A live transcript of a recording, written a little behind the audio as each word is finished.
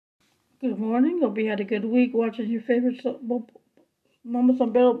Good morning. Hope you had a good week watching your favorite moments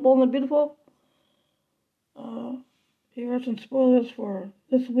on Bold and Beautiful. Uh, Here are some spoilers for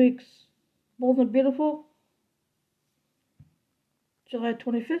this week's Bold and Beautiful, July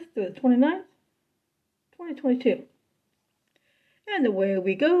 25th through the 29th, 2022. And away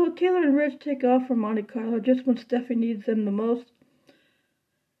we go. Taylor and Rich take off for Monte Carlo just when Steffi needs them the most.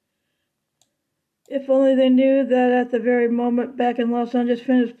 If only they knew that at the very moment back in Los Angeles,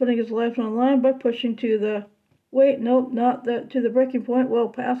 Finn is putting his life on the line by pushing to the to the breaking point, well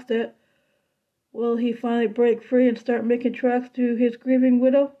past it. Will he finally break free and start making tracks to his grieving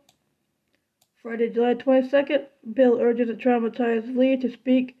widow? Friday, July 22nd, Bill urges a traumatized Lee to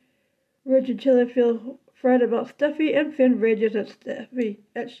speak. Ridge and Chilla feel Fred about Steffi, and Finn rages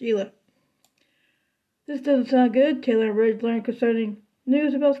at Sheila. This doesn't sound good. Taylor and Ridge learn concerning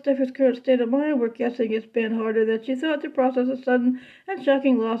news about Steffi's current state of mind. We're guessing it's been harder than she thought to process the sudden and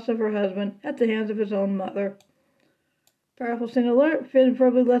shocking loss of her husband at the hands of his own mother. Powerful scene alert. Finn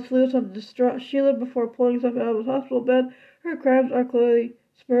verbally lets loose on the distraught Sheila before pulling himself out of his hospital bed. Her crimes are clearly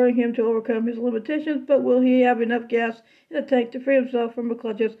spurring him to overcome his limitations, but will he have enough gas in the tank to free himself from her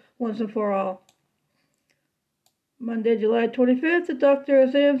clutches once and for all? Monday, July 25th, the doctor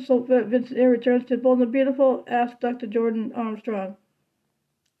is in, so Vincent Air returns to Bold and Beautiful, asks Dr. Jordan Armstrong.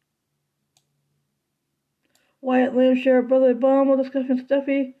 Wyatt Lamb share brotherly bond while discussing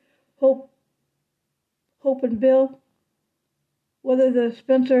Steffi, Hope and Bill. Whether the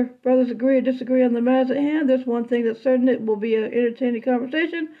Spencer brothers agree or disagree on the matters at hand, there's one thing that's certain: it will be an entertaining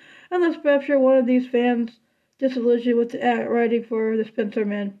conversation, unless perhaps you're one of these fans disillusioned with the writing for the Spencer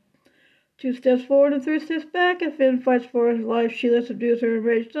men. 2 steps forward and 3 steps back, and Finn fights for his life. Sheila subdues her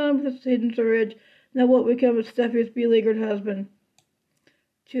enraged son with his hidden Ridge, now what becomes Steffi's beleaguered husband.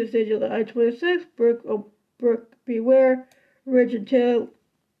 Tuesday, July 26th, Brooke beware. Ridge and Tail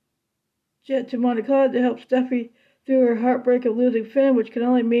jet to Monte Carlo to help Steffi through her heartbreak of losing Finn, which can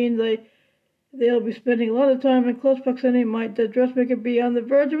only mean they'll be spending a lot of time in close proximity. Might the dressmaker be on the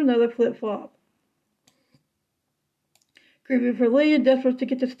verge of another flip-flop? Grieving for Lee and desperate to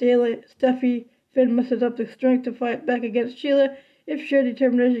get to Steffi, Finn musters up the strength to fight back against Sheila. If sheer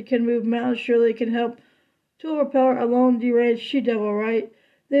determination can move mountains, surely it can help to overpower a lone deranged she-devil, right?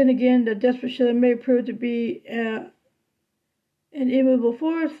 Then again, the desperate Sheila may prove to be an immovable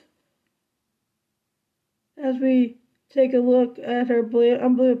force. As we take a look at her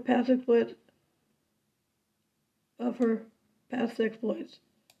unbelievable past exploits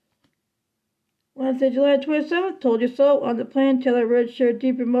Wednesday, July 27th, told you so. On the plane, Taylor and Ridge shared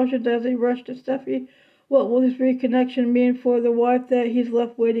deep emotions as they rushed to Steffi. What will this reconnection mean for the wife that he's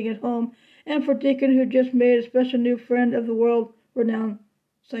left waiting at home, and for Deacon, who just made a special new friend of the world-renowned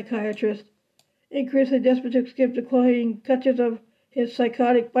psychiatrist? Increasingly desperate to escape the cloying clutches of his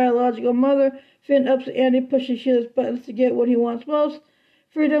psychotic biological mother, Finn ups the ante, pushing Sheila's buttons to get what he wants most: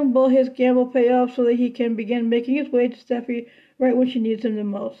 freedom. Will his gamble pay off so that he can begin making his way to Steffi right when she needs him the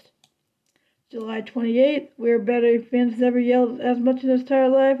most? July 28th, we're better. Finn's never yelled as much in his entire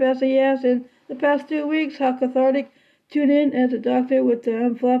life as he has in the past 2 weeks. How cathartic. Tune in as the doctor, with the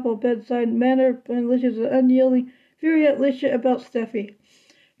unflappable bedside manner, unleashes an unyielding fury at Alicia about Steffi.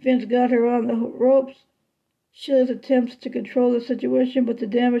 Finn's got her on the ropes. Sheila's attempts to control the situation, but the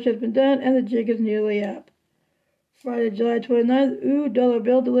damage has been done, and the jig is nearly up. Friday, July 29th, Dollar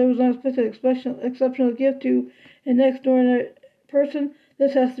Bill delivers an unexpected exceptional gift to an next-door person.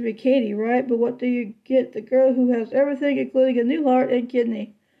 This has to be Katie, right? But what do you get? The girl who has everything, including a new heart and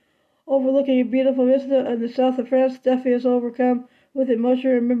kidney. Overlooking a beautiful vista in the south of France, Steffi is overcome with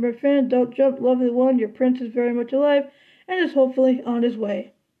emotion. Remember, Finn, don't jump, lovely one. Your prince is very much alive and is hopefully on his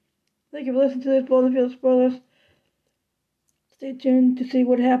way. Thank you for listening to this Bold and Beautiful Spoilers. Stay tuned to see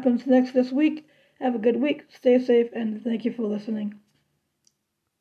what happens next this week. Have a good week. Stay safe, and thank you for listening.